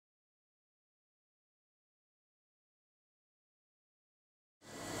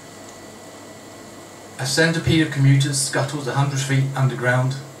A centipede of commuters scuttles 100 feet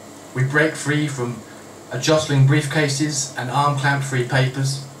underground. We break free from jostling briefcases and arm-clamped free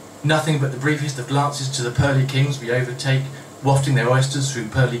papers. Nothing but the briefest of glances to the pearly kings we overtake, wafting their oysters through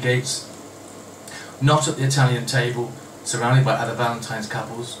pearly gates. Not at the Italian table, surrounded by other Valentine's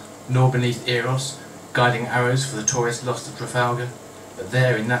couples, nor beneath Eros, guiding arrows for the tourist lost to Trafalgar, but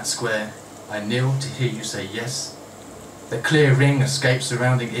there in that square, I kneel to hear you say yes. The clear ring escapes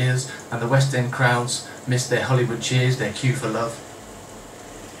surrounding ears, and the West End crowds miss their Hollywood cheers, their cue for love.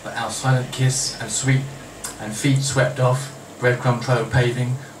 But our silent kiss and sweet and feet swept off, breadcrumb trail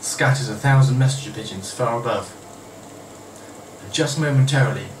paving, scatters 1,000 messenger pigeons far above. And just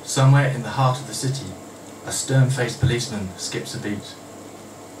momentarily, somewhere in the heart of the city, a stern-faced policeman skips a beat.